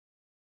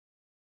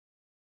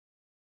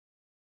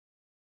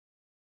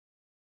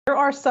There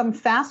are some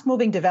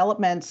fast-moving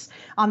developments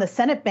on the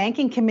Senate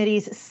Banking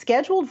Committee's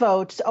scheduled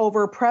votes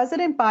over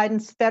President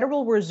Biden's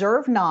Federal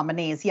Reserve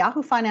nominees.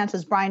 Yahoo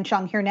Finance's Brian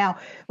Cheung here now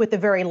with the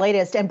very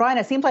latest. And Brian,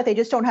 it seems like they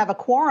just don't have a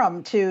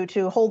quorum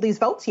to hold these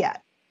votes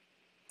yet.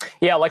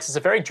 Yeah, Alexis,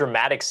 a very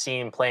dramatic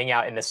scene playing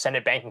out in the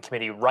Senate Banking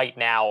Committee right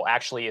now.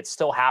 Actually, it's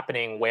still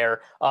happening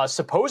where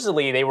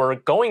supposedly they were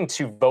going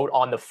to vote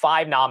on the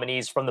 5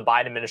 nominees from the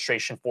Biden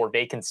administration for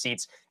vacant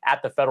seats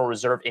at the Federal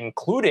Reserve,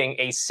 including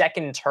a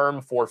second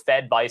term for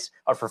Fed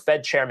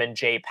Chairman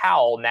Jay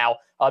Powell. Now,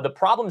 the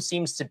problem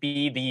seems to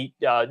be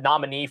the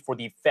nominee for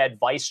the Fed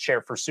Vice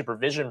Chair for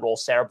supervision role,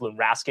 Sarah Bloom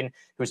Raskin,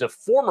 who's a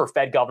former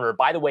Fed governor,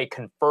 by the way,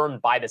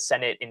 confirmed by the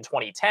Senate in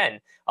 2010.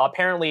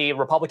 Apparently,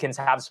 Republicans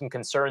have some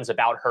concerns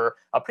about her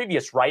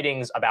previous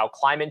writings about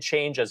climate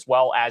change, as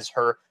well as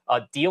her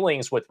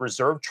dealings with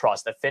Reserve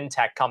Trust, a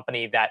fintech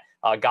company that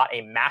got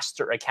a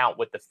master account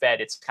with the Fed.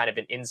 It's kind of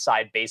an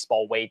inside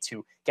baseball way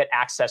to get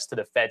access to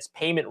the Fed's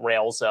payment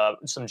rails.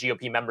 Some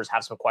GOP members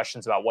have some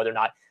questions about whether or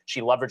not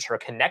she leveraged her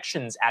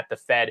connections at the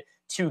Fed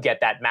to get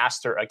that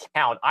master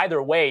account.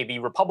 Either way, the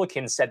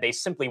Republicans said they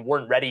simply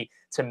weren't ready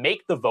to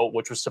make the vote,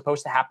 which was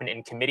supposed to happen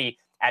in committee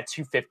at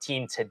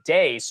 2:15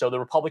 today. So the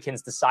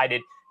Republicans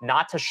decided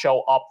not to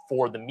show up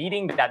for the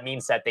meeting. That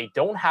means that they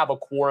don't have a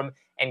quorum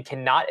and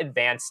cannot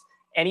advance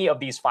any of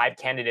these 5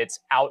 candidates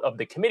out of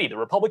the committee. The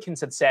Republicans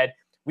had said,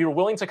 we were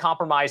willing to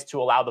compromise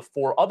to allow the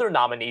 4 other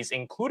nominees,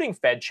 including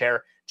Fed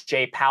Chair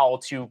Jay Powell,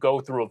 to go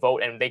through a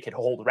vote and they could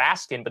hold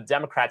Raskin. But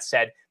Democrats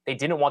said they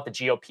didn't want the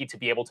GOP to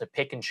be able to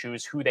pick and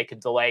choose who they could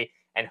delay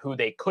and who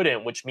they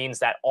couldn't, which means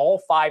that all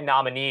 5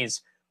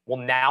 nominees will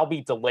now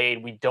be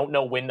delayed. We don't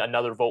know when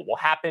another vote will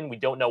happen. We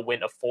don't know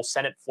when a full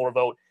Senate floor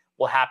vote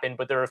will happen.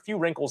 But there are a few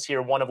wrinkles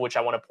here, one of which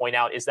I want to point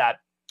out is that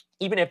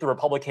even if the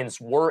Republicans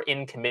were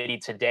in committee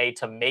today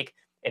to make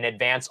an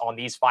advance on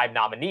these 5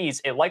 nominees,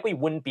 it likely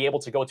wouldn't be able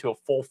to go to a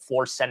full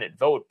floor Senate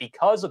vote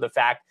because of the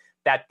fact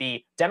that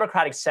the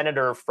Democratic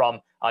senator from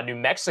New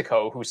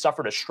Mexico, who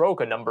suffered a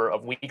stroke a number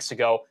of weeks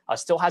ago,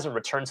 still hasn't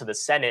returned to the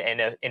Senate.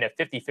 And in a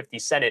 50-50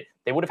 Senate,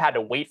 they would have had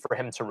to wait for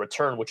him to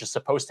return, which is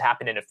supposed to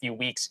happen in a few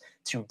weeks,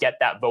 to get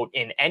that vote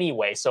in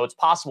anyway. So it's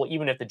possible,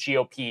 even if the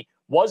GOP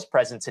was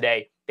present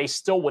today, they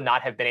still would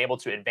not have been able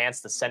to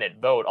advance the Senate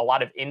vote. A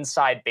lot of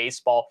inside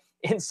baseball,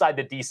 inside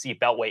the D.C.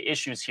 Beltway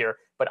issues here.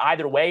 But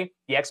either way,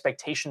 the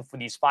expectation for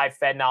these 5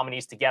 Fed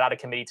nominees to get out of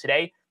committee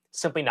today,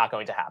 simply not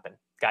going to happen.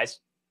 Guys?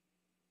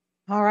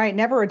 All right.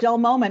 Never a dull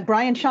moment.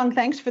 Brian Cheung,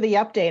 thanks for the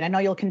update. I know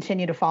you'll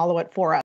continue to follow it for us.